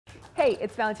Hey,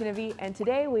 it's Valentina V, and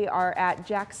today we are at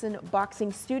Jackson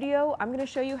Boxing Studio. I'm going to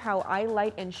show you how I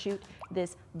light and shoot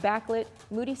this backlit,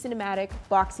 moody cinematic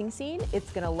boxing scene.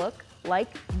 It's going to look like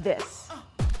this.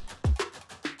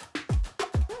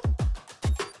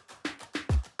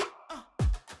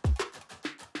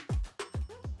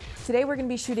 Today we're going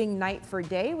to be shooting night for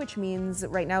day, which means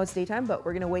right now it's daytime, but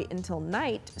we're going to wait until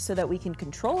night so that we can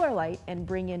control our light and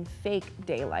bring in fake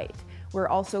daylight. We're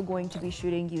also going to be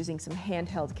shooting using some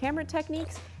handheld camera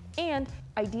techniques and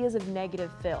ideas of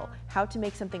negative fill, how to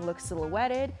make something look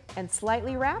silhouetted and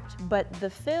slightly wrapped, but the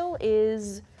fill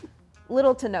is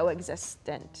little to no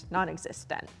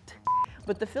non-existent.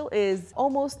 But the fill is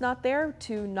almost not there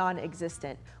to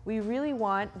non-existent. We really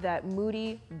want that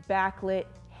moody, backlit,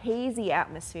 hazy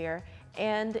atmosphere,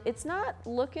 and it's not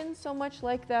looking so much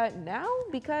like that now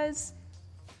because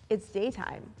it's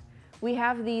daytime. We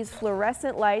have these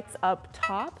fluorescent lights up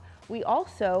top. We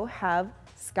also have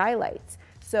skylights.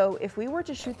 So if we were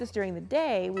to shoot this during the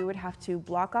day, we would have to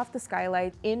block off the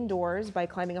skylights indoors by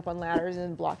climbing up on ladders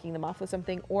and blocking them off with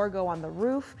something, or go on the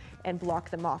roof and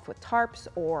block them off with tarps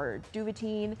or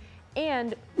duvetine.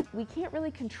 And we can't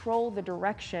really control the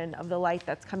direction of the light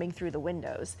that's coming through the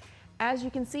windows. As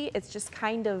you can see, it's just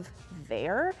kind of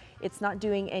there. It's not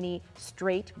doing any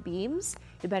straight beams.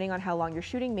 Depending on how long you're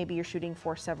shooting, maybe you're shooting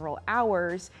for several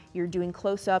hours, you're doing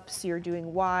close-ups, you're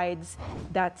doing wides,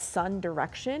 that sun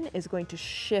direction is going to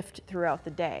shift throughout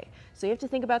the day. So you have to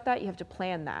think about that, you have to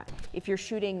plan that. If you're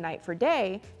shooting night for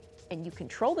day, and you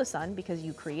control the sun because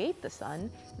you create the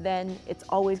sun, then it's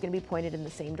always going to be pointed in the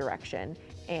same direction,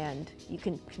 and you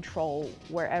can control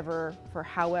wherever for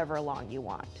however long you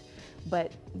want.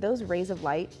 But those rays of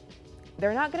light,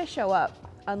 they're not going to show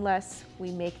up unless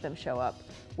we make them show up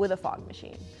with a fog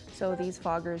machine. So these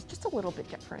foggers, just a little bit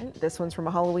different. This one's from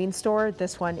a Halloween store.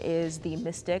 This one is the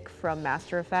Mystic from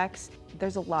Master Effects.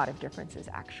 There's a lot of differences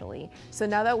actually. So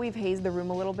now that we've hazed the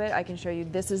room a little bit, I can show you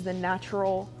this is the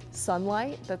natural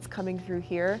sunlight that's coming through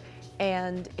here,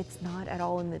 and it's not at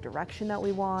all in the direction that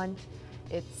we want.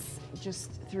 It's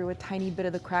just through a tiny bit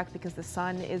of the crack because the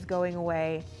sun is going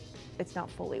away. It's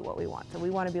not fully what we want. So we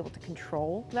want to be able to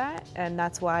control that, and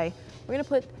that's why we're going to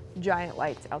put giant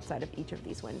lights outside of each of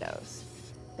these windows.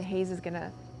 The haze is going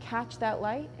to catch that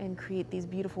light and create these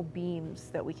beautiful beams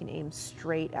that we can aim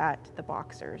straight at the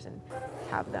boxers and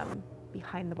have them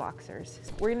behind the boxers.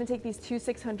 We're going to take these two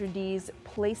 600Ds,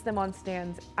 place them on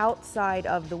stands outside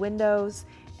of the windows,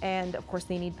 and of course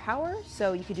they need power,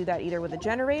 so you could do that either with a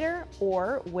generator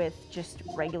or with just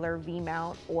regular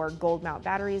V-mount or gold mount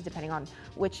batteries, depending on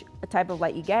which type of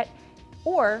light you get.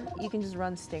 Or you can just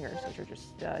run stingers, which are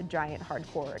just giant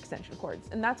hardcore extension cords,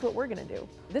 and that's what we're gonna do.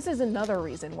 This is another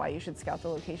reason why you should scout the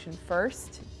location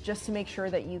first, just to make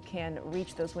sure that you can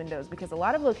reach those windows, because a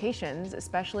lot of locations,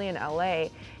 especially in LA,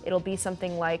 it'll be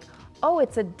something like, oh,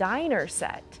 it's a diner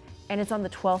set, and it's on the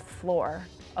 12th floor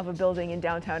of a building in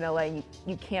downtown LA, and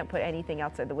you can't put anything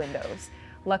outside the windows.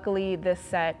 Luckily, this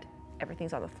set,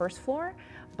 everything's on the first floor,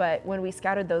 but when we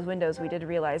scouted those windows, we did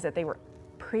realize that they were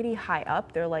pretty high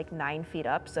up. They're like 9 feet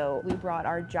up, so we brought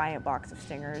our giant box of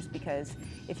stingers, because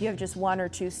if you have just 1 or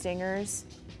 2 stingers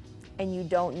and you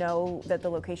don't know that the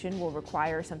location will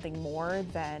require something more,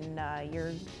 then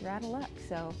you're out of luck.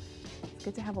 So it's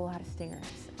good to have a lot of stingers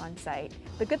on site.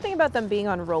 The good thing about them being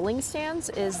on rolling stands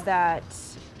is that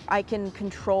I can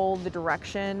control the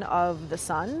direction of the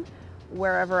sun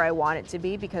wherever I want it to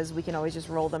be, because we can always just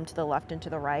roll them to the left and to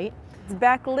the right. It's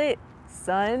backlit,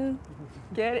 son.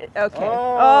 Get it? Okay.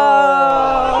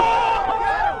 Oh!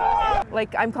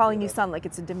 Like, I'm calling you sun like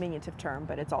it's a diminutive term,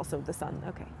 but it's also the sun.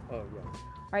 Okay. Oh, yeah.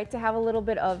 All right, to have a little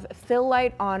bit of fill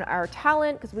light on our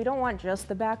talent, because we don't want just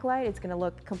the backlight, it's gonna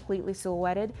look completely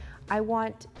silhouetted. I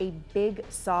want a big,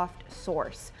 soft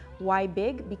source. Why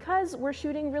big? Because we're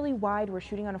shooting really wide, we're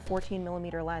shooting on a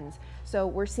 14mm lens. So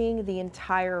we're seeing the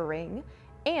entire ring,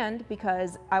 and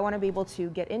because I wanna be able to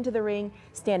get into the ring,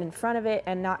 stand in front of it,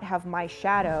 and not have my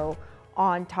shadow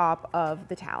on top of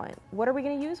the talent. What are we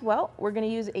gonna use? Well, we're gonna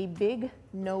use a big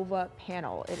Nova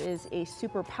panel. It is a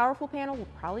super powerful panel. We're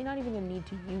probably not even gonna need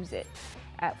to use it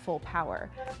at full power.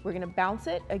 We're gonna bounce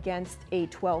it against a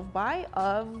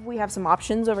 12x we have some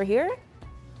options over here.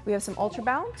 We have some Ultra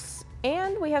Bounce,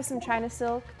 and we have some China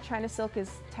Silk. China Silk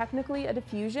is technically a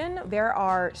diffusion. There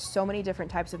are so many different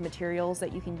types of materials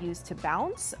that you can use to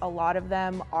bounce. A lot of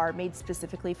them are made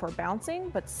specifically for bouncing,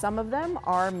 but some of them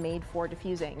are made for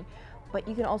diffusing. But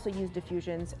you can also use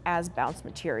diffusions as bounce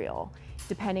material,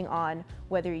 depending on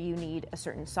whether you need a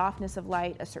certain softness of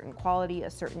light, a certain quality, a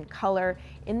certain color.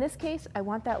 In this case, I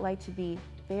want that light to be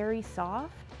very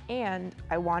soft, and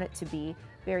I want it to be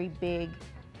very big,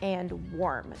 and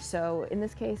warm. So in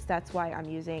this case, that's why I'm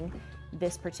using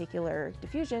this particular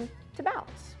diffusion to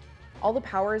bounce. All the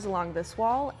power is along this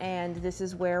wall, and this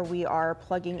is where we are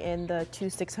plugging in the two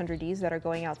 600Ds that are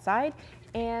going outside,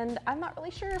 and I'm not really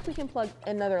sure if we can plug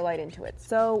another light into it.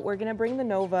 So we're gonna bring the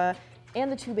Nova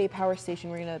and the 2-bay power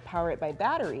station, we're gonna power it by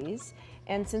batteries,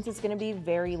 and since it's gonna be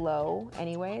very low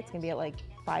anyway, it's gonna be at like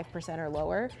 5% or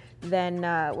lower, then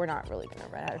we're not really gonna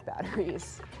run out of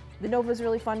batteries. The Nova is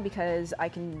really fun because I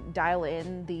can dial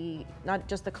in not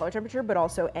just the color temperature, but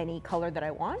also any color that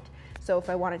I want. So if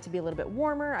I want it to be a little bit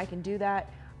warmer, I can do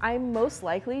that. I'm most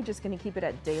likely just gonna keep it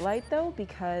at daylight though,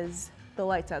 because the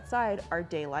lights outside are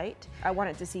daylight. I want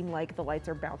it to seem like the lights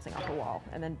are bouncing off the wall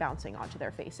and then bouncing onto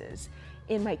their faces.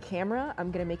 In my camera,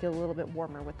 I'm gonna make it a little bit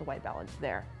warmer with the white balance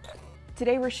there.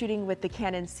 Today we're shooting with the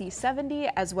Canon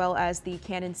C70 as well as the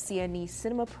Canon CNE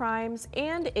Cinema Primes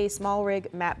and a small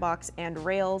rig matte box and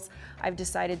rails. I've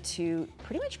decided to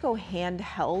pretty much go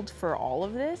handheld for all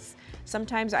of this.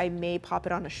 Sometimes I may pop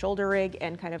it on a shoulder rig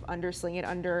and kind of undersling it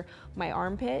under my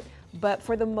armpit, but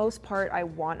for the most part I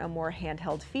want a more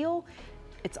handheld feel.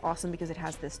 It's awesome because it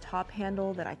has this top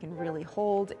handle that I can really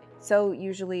hold. So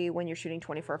usually when you're shooting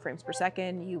 24 frames per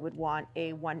second, you would want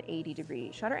a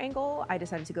 180-degree shutter angle. I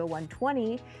decided to go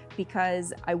 120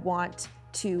 because I want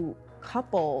to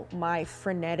couple my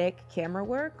frenetic camera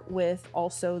work with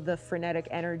also the frenetic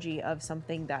energy of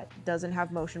something that doesn't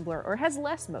have motion blur or has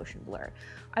less motion blur.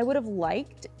 I would have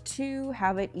liked to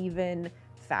have it even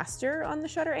faster on the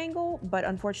shutter angle, but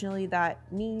unfortunately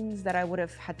that means that I would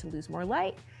have had to lose more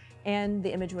light and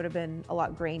the image would have been a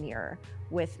lot grainier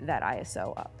with that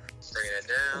ISO up. Bring it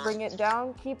down. Bring it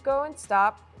down, keep going,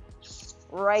 stop.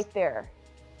 Right there.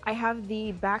 I have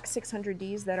the back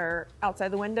 600Ds that are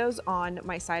outside the windows on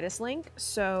my Sidus link,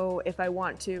 so if I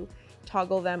want to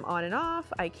toggle them on and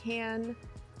off, I can.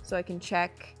 So I can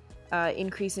check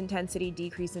increase intensity,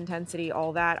 decrease intensity,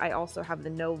 all that. I also have the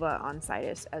Nova on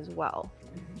Sidus as well.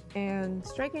 And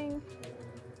striking.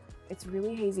 It's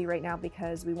really hazy right now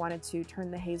because we wanted to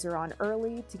turn the hazer on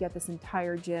early to get this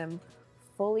entire gym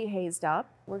fully hazed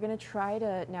up. We're gonna try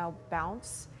to now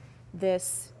bounce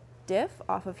this diff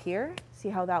off of here, see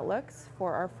how that looks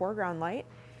for our foreground light.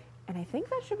 And I think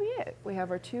that should be it. We have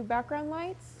our two background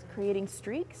lights creating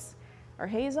streaks, our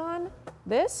haze on,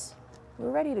 this,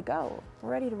 we're ready to go.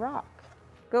 We're ready to rock.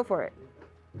 Go for it.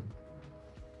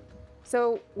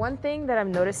 So one thing that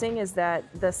I'm noticing is that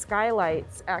the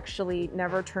skylights actually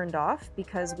never turned off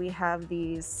because we have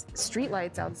these street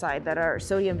lights outside that are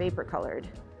sodium vapor colored,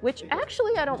 which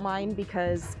actually I don't mind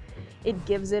because it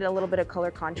gives it a little bit of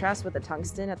color contrast with the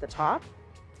tungsten at the top.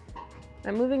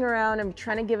 I'm moving around, I'm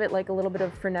trying to give it like a little bit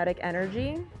of frenetic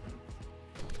energy.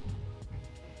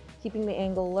 Keeping the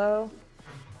angle low.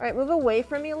 All right, move away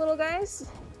from me a little,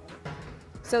 guys.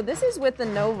 So this is with the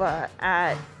Nova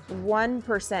at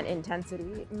 1%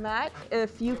 intensity. Matt,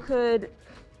 if you could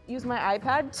use my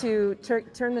iPad to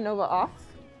turn the Nova off.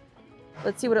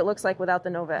 Let's see what it looks like without the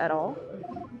Nova at all.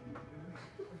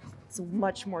 It's a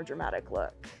much more dramatic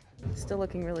look. Still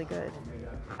looking really good.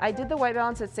 I did the white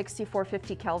balance at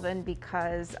 6450 Kelvin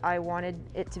because I wanted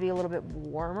it to be a little bit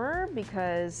warmer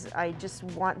because I just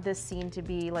want this scene to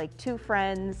be like two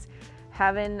friends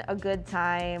having a good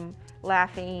time,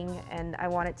 laughing, and I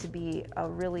want it to be a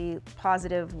really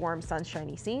positive, warm,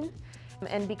 sunshiny scene.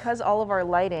 And because all of our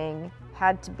lighting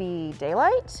had to be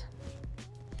daylight,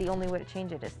 the only way to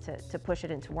change it is to push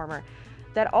it into warmer.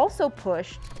 That also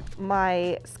pushed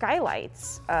my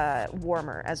skylights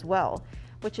warmer as well,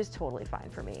 which is totally fine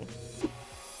for me.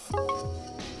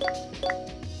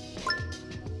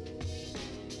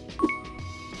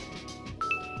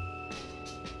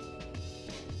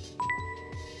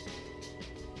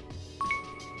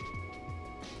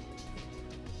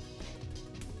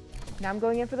 Now I'm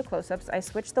going in for the close-ups. I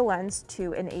switched the lens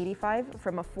to an 85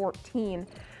 from a 14,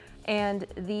 and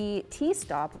the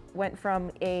T-stop went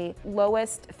from a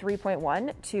lowest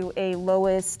 3.1 to a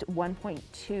lowest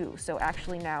 1.2. So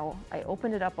actually now I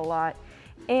opened it up a lot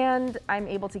and I'm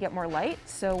able to get more light.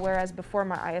 So whereas before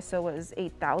my ISO was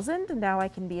 8,000, now I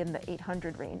can be in the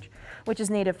 800 range, which is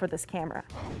native for this camera.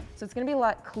 So it's gonna be a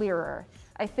lot clearer.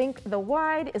 I think the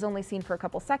wide is only seen for a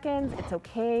couple seconds. It's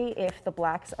okay if the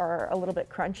blacks are a little bit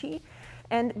crunchy.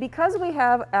 And because we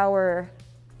have our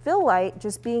fill light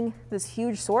just being this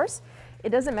huge source, it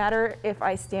doesn't matter if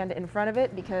I stand in front of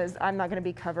it because I'm not gonna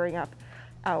be covering up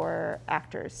our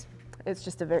actors. It's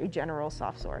just a very general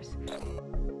soft source.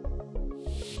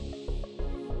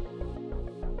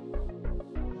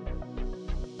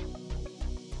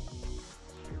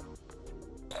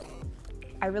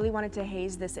 I really wanted to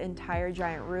haze this entire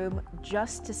giant room,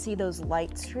 just to see those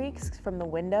light streaks from the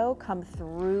window come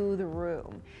through the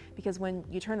room. Because when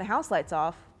you turn the house lights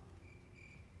off,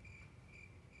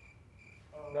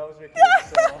 that was your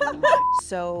cue.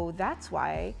 so that's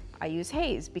why I use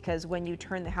haze, because when you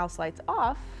turn the house lights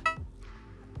off,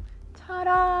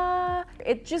 ta-da!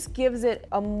 It just gives it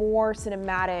a more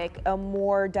cinematic, a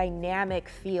more dynamic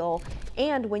feel.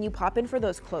 And when you pop in for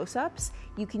those close-ups,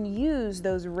 you can use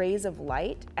those rays of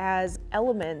light as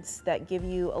elements that give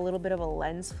you a little bit of a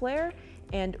lens flare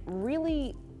and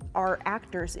really are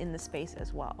actors in the space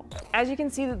as well. As you can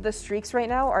see, the streaks right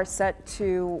now are set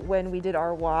to when we did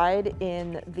our wide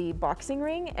in the boxing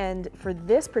ring. And for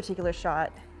this particular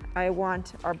shot, I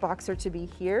want our boxer to be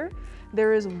here.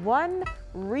 There is one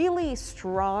really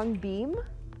strong beam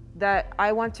that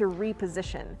I want to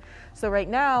reposition. So right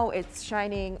now it's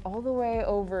shining all the way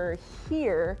over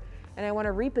here, and I want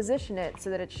to reposition it so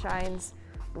that it shines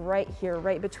right here,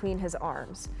 right between his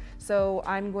arms. So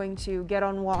I'm going to get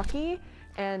on walkie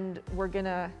and we're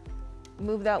gonna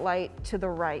move that light to the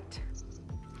right.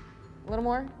 A little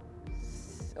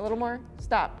more,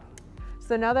 stop.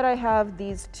 So now that I have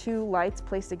these two lights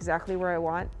placed exactly where I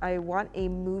want a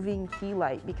moving key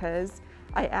light, because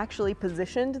I actually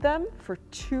positioned them for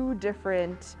two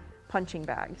different punching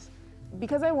bags.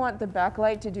 Because I want the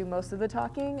backlight to do most of the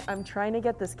talking, I'm trying to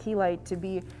get this key light to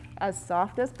be as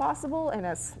soft as possible and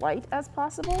as slight as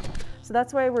possible. So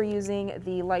that's why we're using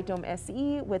the Light Dome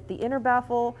SE with the inner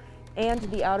baffle and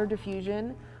the outer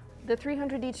diffusion. The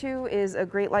 300D2 is a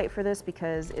great light for this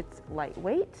because it's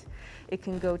lightweight. It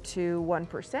can go to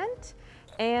 1%,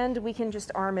 and we can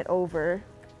just arm it over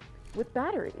with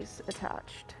batteries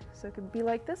attached. So it could be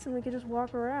like this, and we could just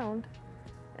walk around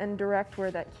and direct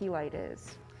where that key light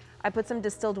is. I put some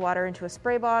distilled water into a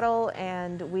spray bottle,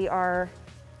 and we are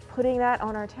putting that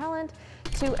on our talent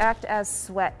to act as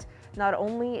sweat. Not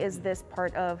only is this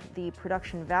part of the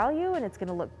production value and it's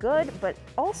gonna look good, but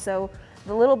also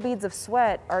the little beads of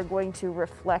sweat are going to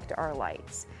reflect our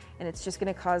lights. And it's just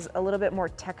gonna cause a little bit more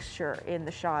texture in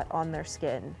the shot on their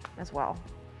skin as well.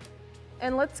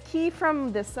 And let's key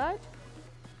from this side.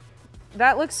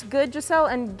 That looks good, Giselle,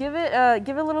 and give it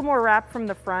a little more wrap from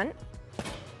the front.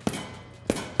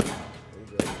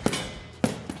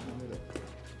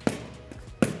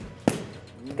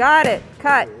 Got it,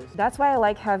 cut. That's why I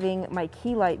like having my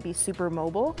key light be super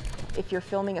mobile. If you're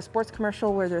filming a sports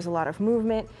commercial where there's a lot of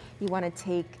movement, you want to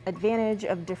take advantage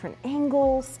of different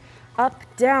angles, up,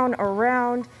 down,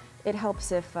 around. It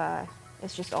helps if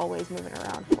it's just always moving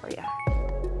around for you.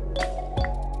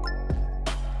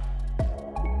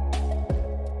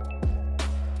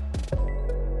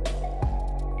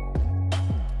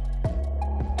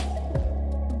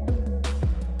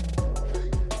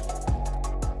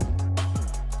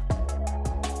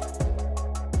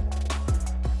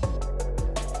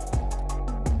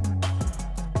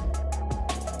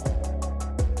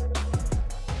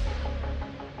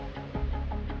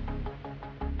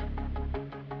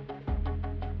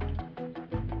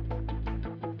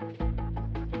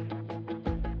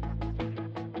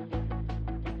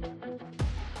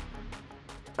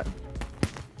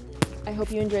 I hope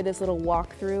you enjoyed this little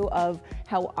walkthrough of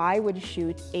how I would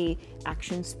shoot a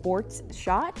action sports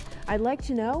shot. I'd like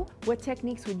to know, what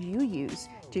techniques would you use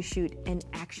to shoot an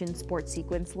action sports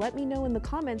sequence? Let me know in the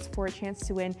comments for a chance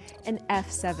to win an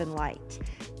F7 light.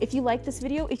 If you like this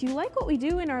video, if you like what we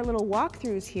do in our little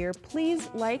walkthroughs here, please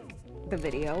like the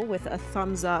video with a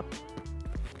thumbs up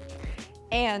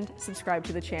and subscribe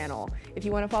to the channel. If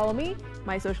you want to follow me,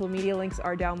 my social media links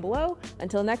are down below.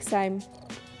 Until next time,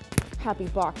 happy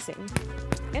boxing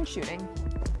and shooting.